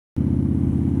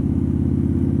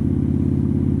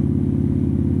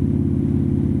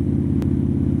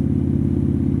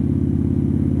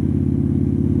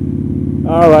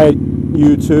All right,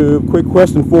 YouTube, quick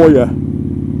question for you.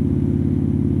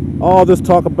 All this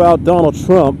talk about Donald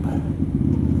Trump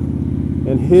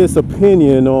and his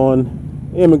opinion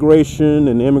on immigration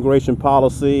and immigration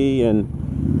policy and,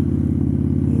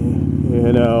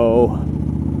 you know,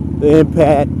 the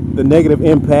impact, the negative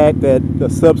impact that the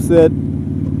subset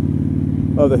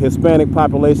of the Hispanic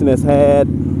population has had.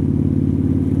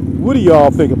 What do y'all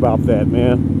think about that,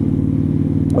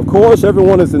 man? Of course,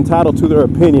 everyone is entitled to their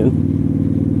opinion.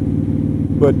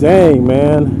 But dang,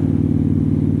 man,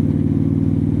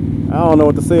 I don't know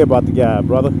what to say about the guy,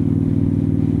 brother.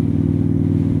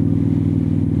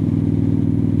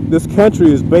 This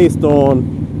country is based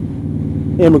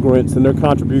on immigrants and their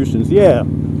contributions. Yeah,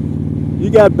 you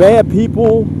got bad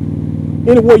people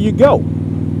anywhere you go.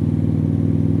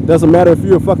 Doesn't matter if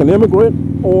you're a fucking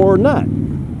immigrant or not.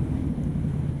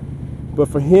 But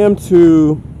for him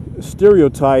to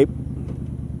stereotype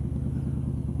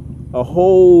a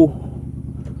whole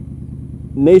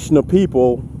nation of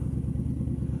people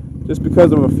just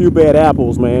because of a few bad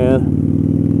apples, man,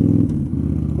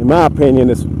 in my opinion,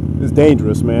 is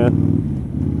dangerous, man.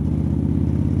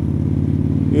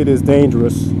 It is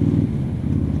dangerous.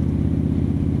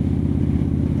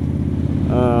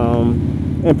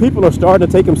 And people are starting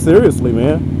to take him seriously,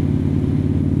 man.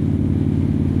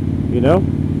 You know,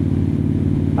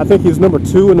 I think he's number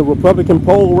 2 in the Republican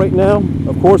poll right now.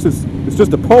 Of course, it's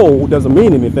just a poll, doesn't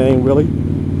mean anything really.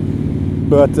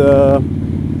 But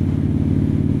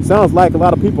sounds like a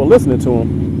lot of people are listening to him.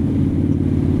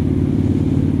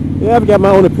 Yeah, I've got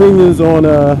my own opinions on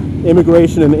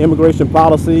immigration and immigration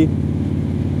policy.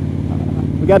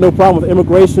 We got no problem with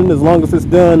immigration as long as it's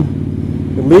done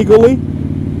legally.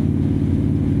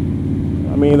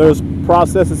 I mean, there's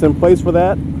processes in place for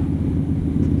that.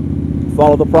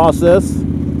 Follow the process,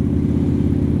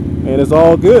 and it's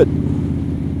all good.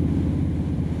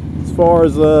 As far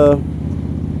as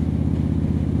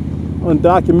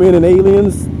undocumented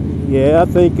aliens, yeah, I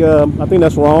think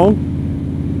that's wrong.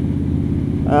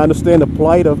 I understand the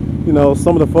plight of, you know,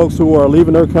 some of the folks who are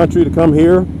leaving their country to come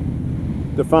here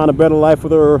to find a better life for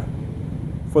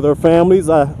their families.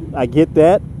 I get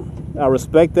that. I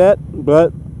respect that,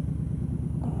 but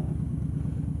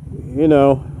you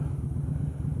know,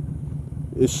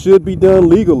 it should be done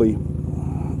legally.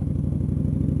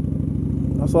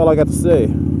 That's all I got to say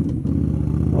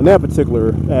on that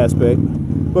particular aspect.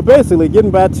 But basically,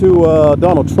 getting back to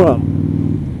Donald Trump,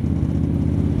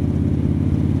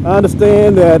 I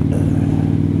understand that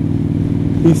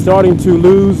he's starting to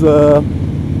lose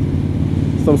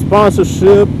some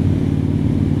sponsorship,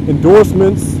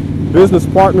 endorsements, business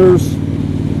partners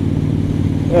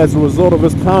as a result of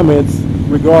his comments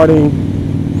regarding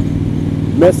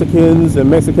Mexicans and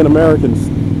Mexican Americans.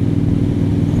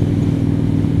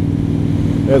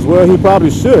 As well, he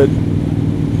probably should.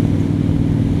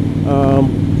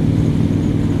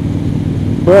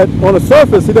 But on the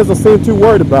surface, he doesn't seem too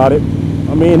worried about it.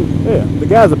 I mean, yeah, the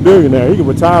guy's a billionaire. He can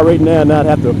retire right now and not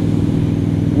have to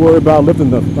worry about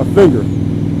lifting a finger.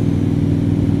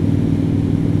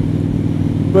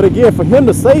 But again, for him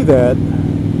to say that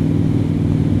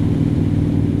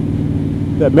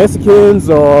Mexicans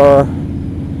are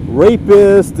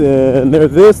rapists and they're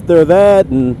this, they're that,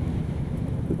 and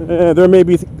there may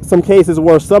be some cases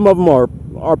where some of them are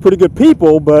pretty good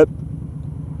people, but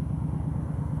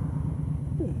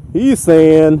he's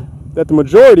saying that the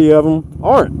majority of them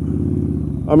aren't.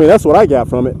 I mean, that's what I got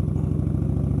from it.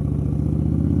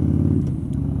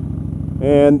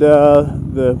 And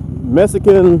the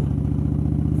Mexican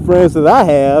friends that I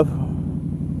have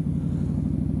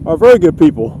are very good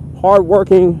people.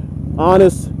 Hardworking,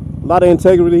 honest, a lot of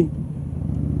integrity.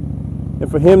 And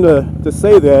for him to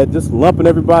say that, just lumping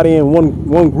everybody in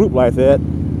one group like that,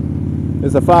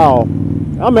 is a foul.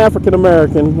 I'm African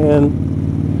American, and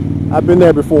I've been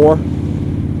there before.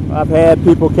 I've had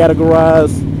people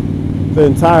categorize the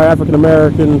entire African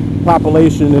American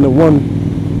population in one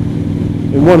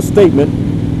statement.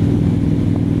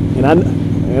 And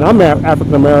I'm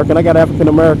African American. I got African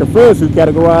American friends who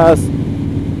categorize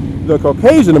the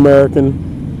Caucasian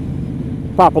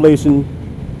American population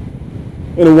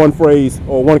in one phrase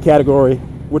or one category,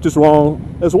 which is wrong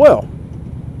as well.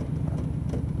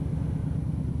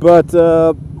 But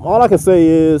all I can say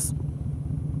is,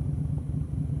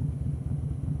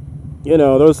 you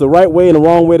know, there's the right way and the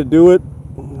wrong way to do it.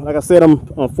 Like I said,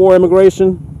 I'm for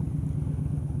immigration,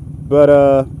 but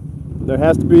there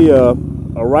has to be a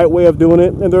right way of doing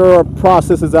it, and there are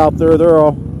processes out there.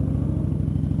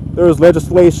 There's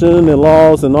legislation and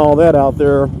laws and all that out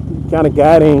there, kind of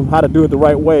guiding how to do it the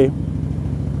right way.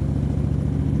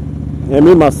 And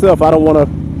me myself, I don't want to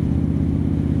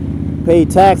pay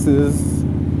taxes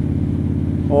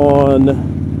on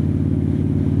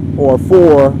or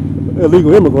for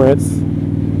illegal immigrants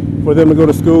for them to go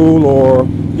to school or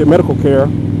get medical care.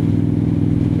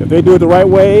 If they do it the right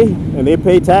way and they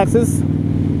pay taxes,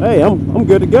 hey, I'm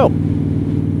good to go.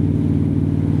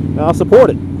 And I'll support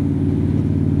it.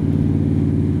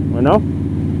 You know?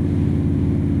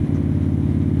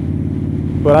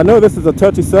 But I know this is a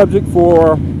touchy subject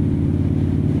for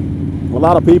a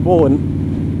lot of people,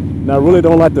 and I really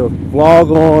don't like to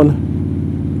vlog on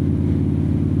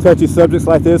touchy subjects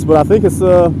like this, but I think it's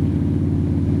a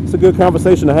good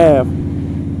conversation to have.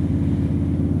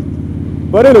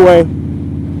 But anyway,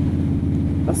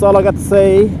 that's all I got to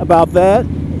say about that.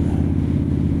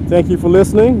 Thank you for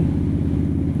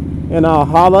listening, and I'll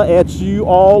holla at you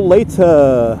all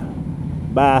later.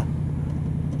 Bye.